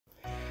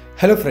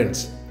Hello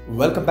friends,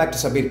 welcome back to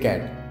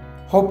SabeerCAD.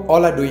 Hope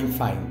all are doing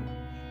fine.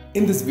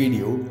 In this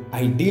video,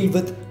 I deal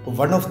with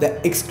one of the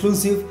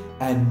exclusive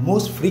and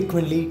most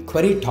frequently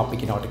queried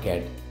topic in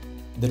Autocad.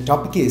 The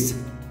topic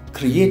is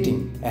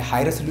creating a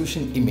high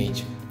resolution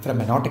image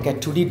from an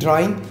Autocad 2D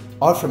drawing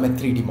or from a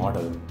 3D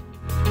model.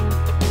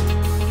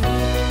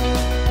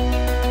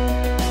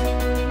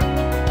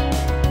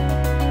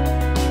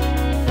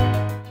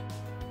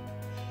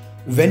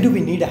 When do we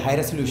need a high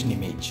resolution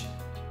image?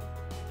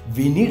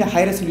 We need a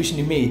high resolution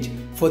image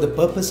for the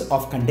purpose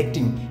of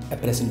conducting a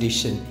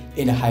presentation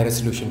in a high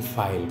resolution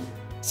file,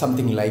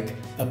 something like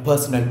a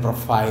personal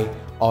profile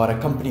or a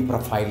company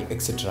profile,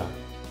 etc.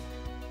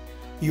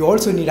 You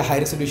also need a high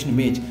resolution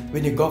image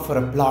when you go for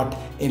a plot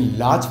in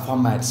large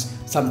formats,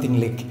 something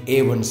like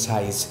A1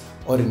 size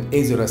or in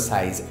A0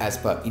 size as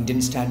per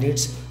Indian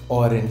standards,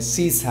 or in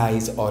C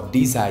size or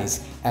D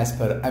size as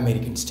per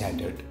American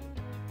standard.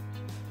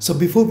 So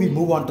before we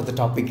move on to the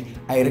topic,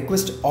 I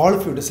request all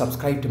of you to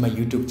subscribe to my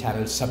YouTube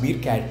channel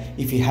SabeerCAD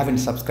if you haven't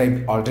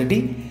subscribed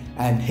already,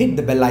 and hit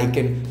the bell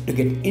icon to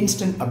get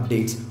instant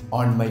updates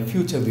on my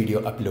future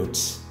video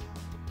uploads.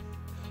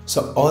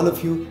 So all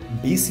of you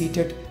be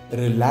seated,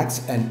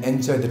 relax and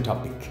enjoy the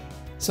topic.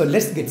 So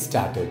let's get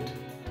started.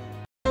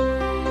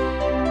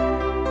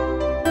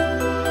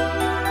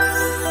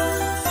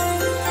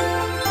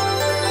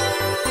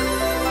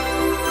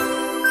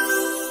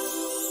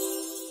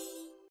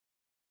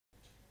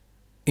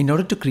 In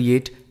order to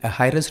create a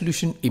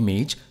high-resolution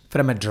image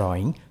from a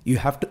drawing, you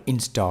have to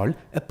install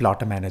a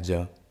plotter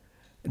manager.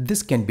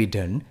 This can be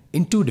done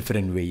in two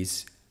different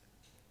ways.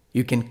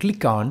 You can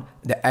click on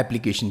the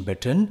application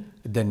button,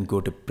 then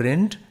go to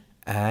print,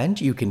 and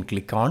you can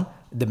click on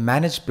the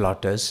manage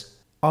plotters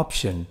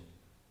option.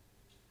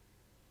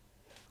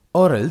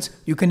 Or else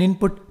you can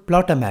input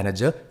plotter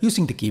manager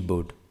using the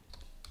keyboard.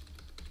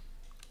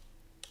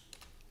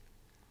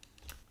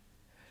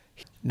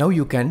 Now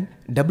you can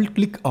double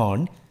click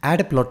on add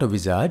a plotter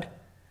wizard,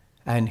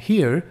 and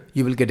here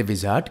you will get a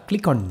wizard.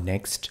 Click on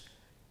next.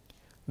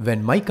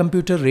 When my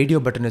computer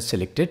radio button is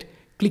selected,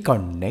 click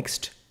on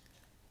next,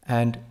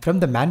 and from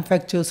the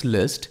manufacturer's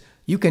list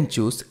you can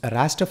choose a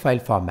raster file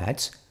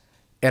formats.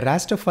 A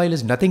raster file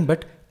is nothing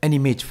but an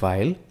image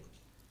file.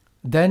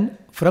 Then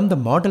from the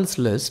models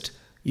list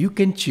you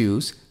can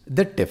choose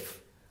the TIFF,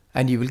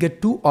 and you will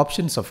get two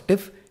options of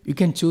TIFF. You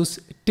can choose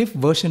TIFF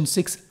version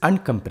 6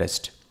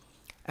 uncompressed,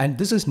 and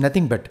this is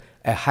nothing but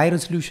a high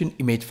resolution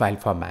image file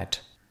format.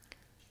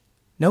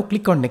 Now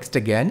click on next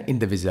again in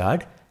the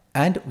wizard,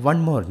 and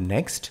one more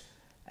next,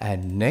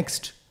 and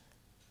next,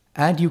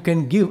 and you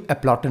can give a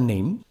plotter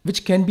name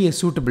which can be a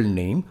suitable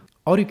name,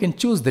 or you can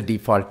choose the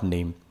default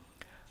name.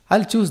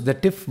 I'll choose the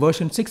TIFF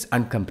version 6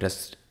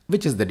 uncompressed,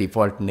 which is the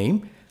default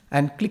name,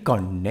 and click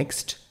on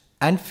next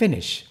and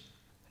finish.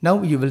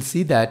 Now you will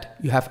see that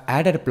you have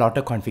added a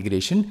plotter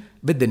configuration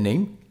with the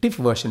name TIFF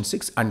version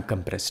 6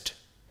 uncompressed.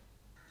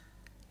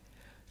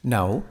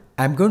 Now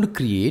I'm going to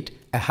create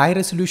a high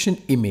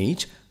resolution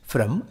image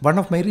from one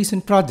of my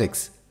recent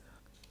projects.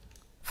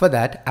 For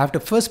that, I have to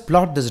first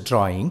plot this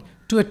drawing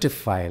to a TIFF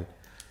file.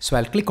 So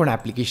I'll click on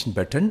application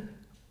button,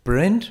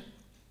 print,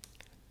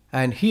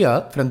 and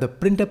here from the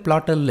printer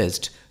plotter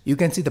list you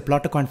can see the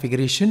plotter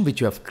configuration which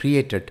you have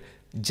created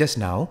just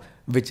now,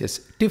 which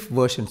is TIFF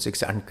version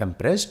 6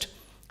 uncompressed.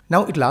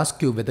 Now it will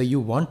ask you whether you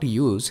want to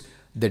use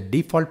the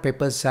default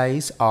paper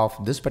size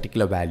of this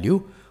particular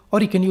value,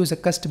 or you can use a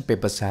custom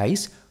paper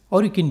size,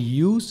 or you can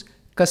use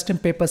custom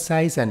paper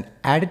size and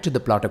add it to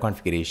the plotter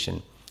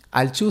configuration.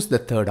 I'll choose the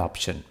third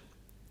option.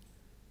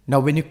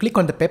 Now when you click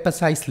on the paper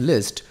size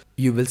list,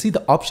 you will see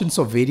the options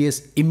of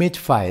various image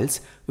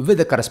files with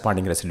the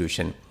corresponding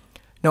resolution.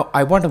 Now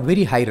I want a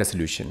very high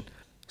resolution,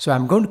 so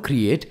I'm going to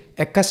create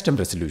a custom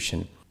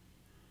resolution.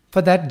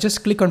 For that,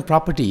 just click on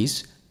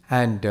properties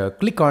and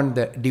click on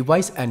the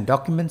device and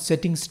document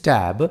settings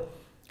tab,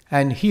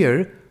 and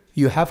here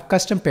you have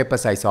custom paper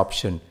size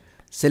option.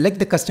 Select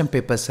the custom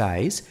paper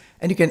size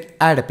and you can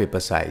add a paper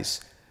size.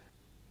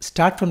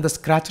 Start from the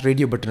scratch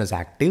radio button is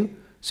active,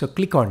 so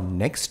click on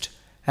next,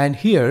 and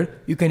here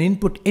you can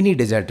input any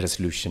desired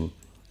resolution.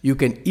 You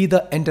can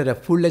either enter a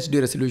full HD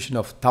resolution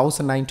of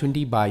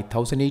 1920 by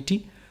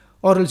 1080,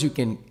 or else you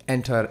can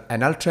enter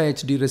an ultra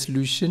HD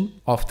resolution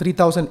of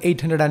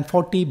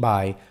 3840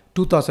 by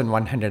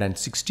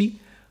 2160,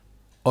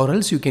 or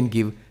else you can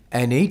give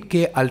an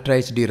 8K ultra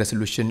HD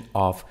resolution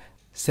of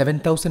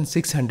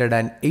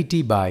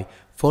 7680 by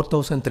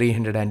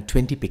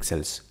 4320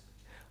 pixels.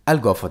 I'll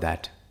go for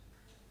that.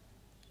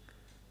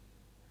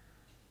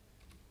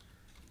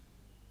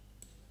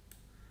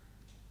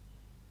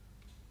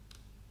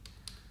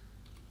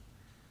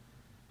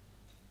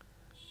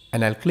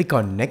 And I'll click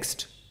on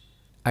next.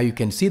 You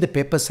can see the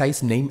paper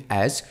size name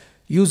as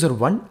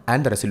user1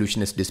 and the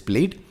resolution is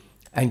displayed,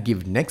 and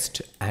give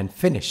next and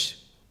finish.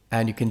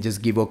 And you can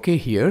just give OK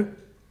here.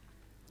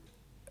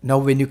 Now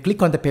when you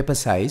click on the paper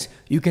size,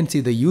 you can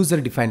see the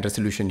user defined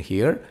resolution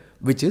here,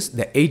 which is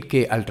the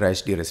 8K Ultra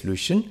HD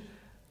resolution,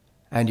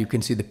 and you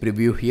can see the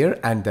preview here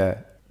and the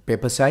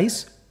paper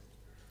size.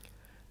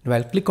 Now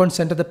I'll click on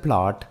center the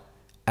plot,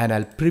 and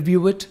I'll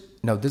preview it.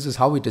 Now this is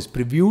how it is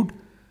previewed.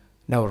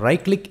 Now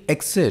right click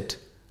exit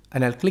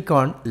and I'll click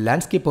on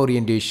landscape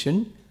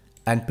orientation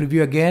and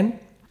preview again.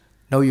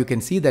 Now you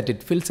can see that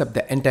it fills up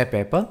the entire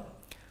paper.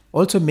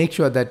 Also make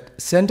sure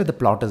that center the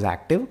plot is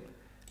active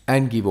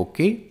and give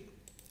OK.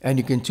 And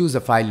you can choose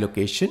a file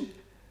location.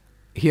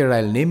 Here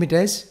I'll name it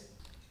as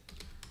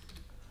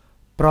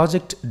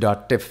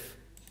project.tiff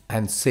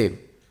and save.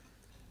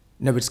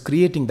 Now it's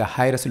creating the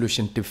high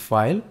resolution TIFF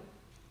file.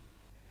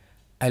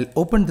 I'll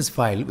open this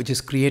file which is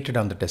created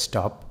on the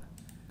desktop.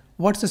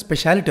 What's the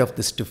specialty of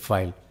this TIFF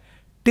file?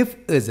 TIFF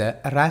is a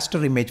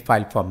raster image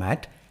file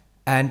format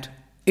and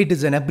it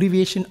is an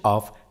abbreviation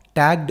of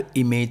tagged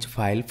image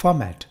file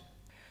format.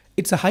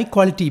 It's a high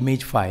quality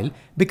image file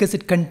because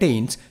it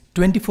contains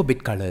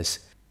 24-bit colors.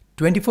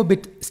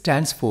 24-bit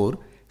stands for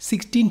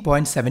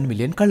 16.7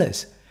 million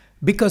colors,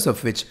 because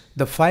of which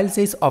the file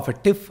size of a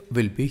TIFF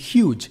will be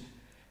huge.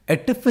 A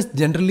TIFF is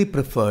generally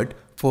preferred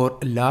for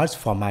large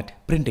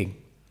format printing.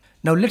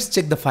 Now let's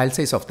check the file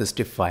size of this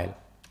TIFF file.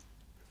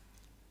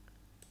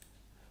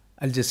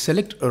 I'll just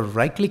select a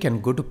right click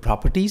and go to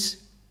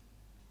properties.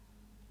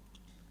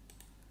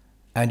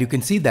 And you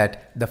can see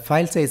that the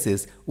file size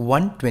is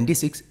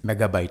 126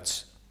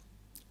 megabytes.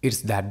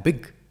 It's that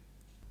big.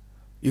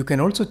 You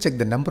can also check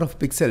the number of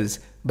pixels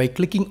by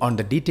clicking on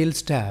the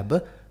details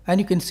tab,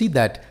 and you can see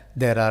that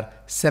there are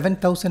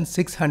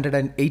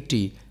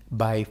 7680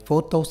 by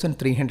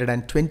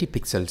 4320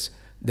 pixels.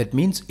 That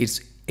means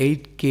it's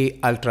 8K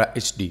Ultra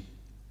HD.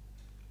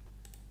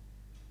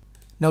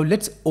 Now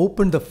let's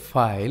open the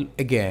file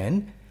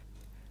again,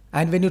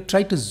 and when you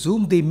try to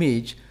zoom the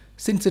image,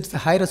 since it's a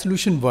high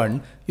resolution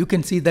one, you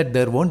can see that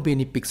there won't be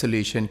any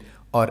pixelation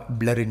or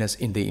blurriness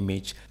in the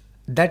image.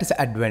 That is the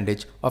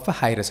advantage of a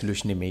high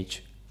resolution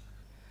image.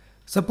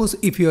 Suppose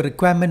if your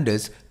requirement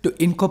is to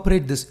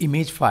incorporate this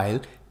image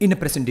file in a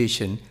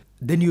presentation,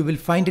 then you will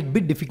find it a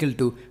bit difficult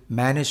to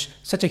manage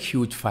such a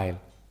huge file.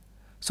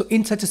 So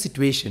in such a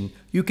situation,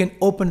 you can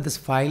open this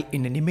file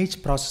in an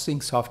image processing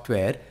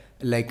software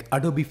like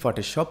Adobe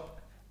Photoshop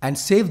and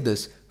save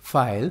this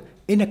file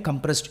in a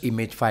compressed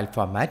image file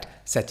format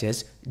such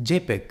as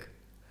JPEG.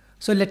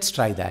 So let's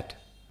try that.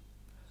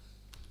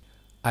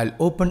 I'll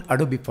open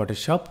Adobe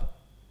Photoshop.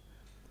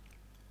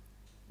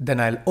 Then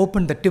I'll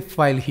open the TIFF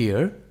file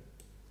here.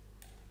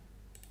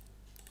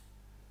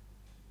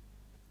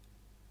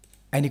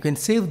 And you can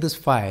save this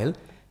file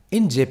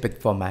in JPEG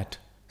format.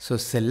 So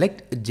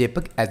select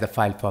JPEG as the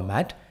file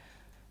format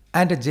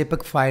and a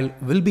JPEG file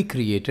will be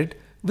created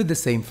with the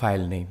same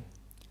file name.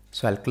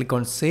 So I'll click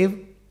on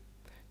save.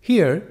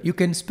 Here you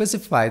can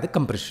specify the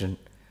compression.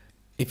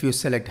 If you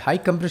select high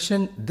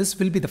compression, this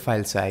will be the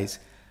file size.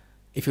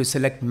 If you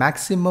select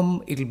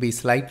maximum, it will be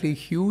slightly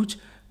huge,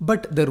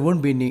 but there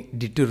won't be any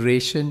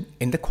deterioration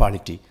in the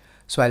quality.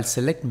 So I'll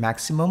select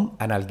maximum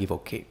and I'll give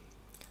OK.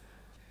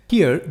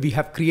 Here we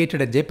have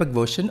created a JPEG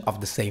version of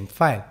the same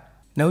file.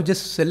 Now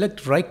just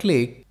select right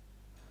click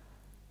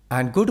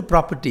and go to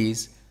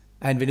properties,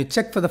 and when you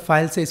check for the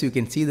file size, you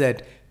can see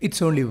that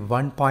it's only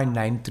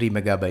 1.93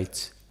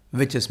 megabytes,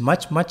 which is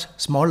much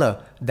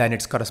smaller than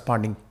its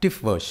corresponding TIFF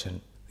version.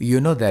 You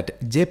know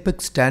that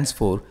JPEG stands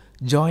for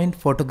Joint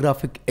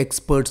Photographic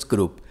Experts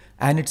Group,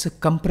 and it's a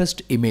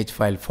compressed image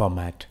file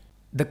format.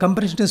 The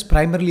compression is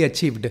primarily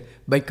achieved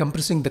by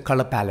compressing the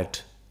color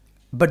palette.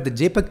 But the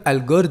JPEG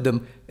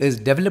algorithm is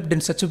developed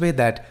in such a way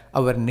that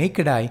our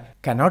naked eye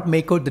cannot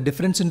make out the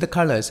difference in the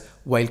colors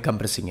while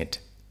compressing it.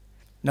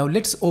 Now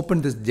let's open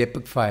this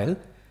JPEG file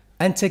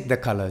and check the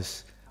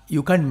colors.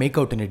 You can't make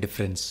out any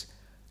difference.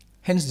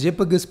 Hence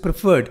JPEG is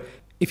preferred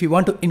if you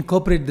want to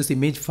incorporate this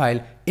image file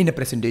in a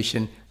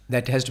presentation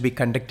that has to be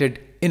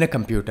conducted in a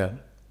computer.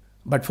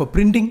 But for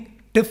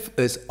printing, TIFF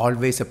is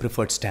always a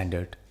preferred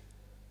standard.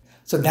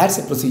 So that's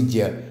the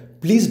procedure.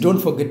 Please don't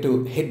forget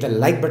to hit the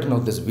like button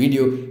of this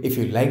video if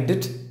you liked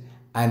it,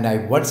 and I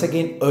once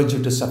again urge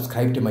you to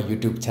subscribe to my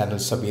YouTube channel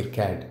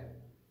SabeerCAD.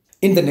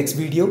 In the next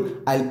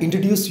video, I'll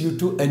introduce you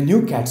to a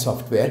new CAD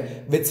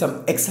software with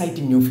some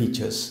exciting new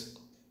features.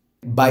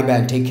 Bye bye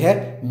and take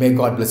care. May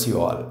God bless you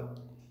all.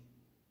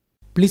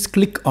 Please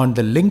click on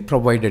the link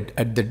provided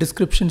at the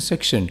description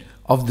section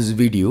of this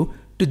video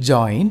to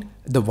join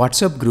the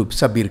WhatsApp group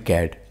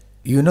SabeerCAD.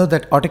 You know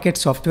that Autocad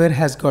software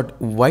has got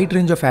a wide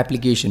range of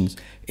applications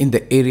in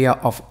the area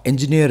of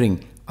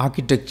engineering,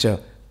 architecture,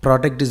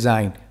 product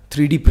design,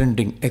 3D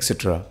printing,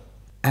 etc.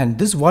 And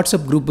this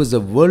WhatsApp group is a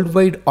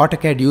worldwide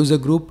Autocad user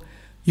group.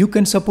 You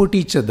can support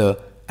each other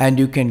and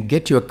you can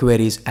get your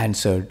queries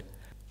answered.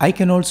 I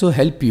can also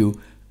help you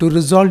to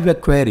resolve your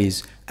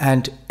queries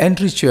and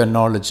enrich your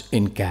knowledge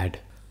in CAD.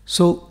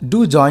 So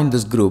do join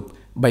this group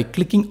by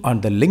clicking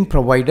on the link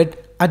provided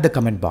at the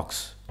comment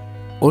box.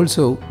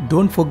 Also,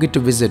 don't forget to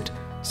visit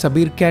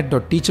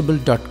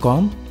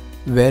SabeerCAD.teachable.com,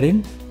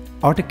 wherein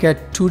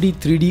AutoCAD 2D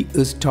 3D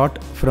is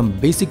taught from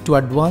basic to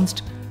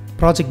advanced,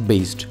 project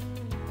based.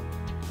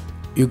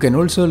 You can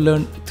also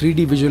learn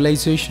 3D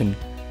visualization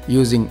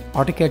using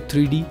AutoCAD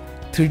 3D,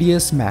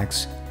 3ds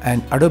Max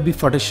and Adobe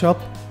Photoshop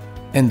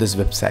in this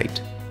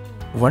website.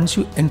 Once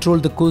you enroll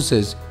the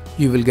courses,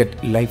 You will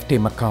get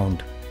lifetime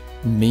account.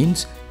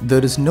 Means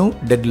there is no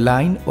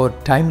deadline or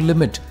time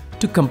limit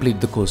to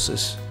complete the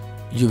courses.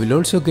 You will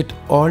also get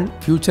all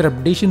future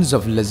updations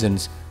of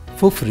lessons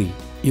for free.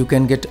 You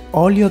can get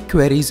all your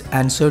queries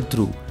answered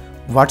through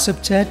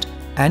WhatsApp chat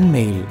and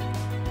mail.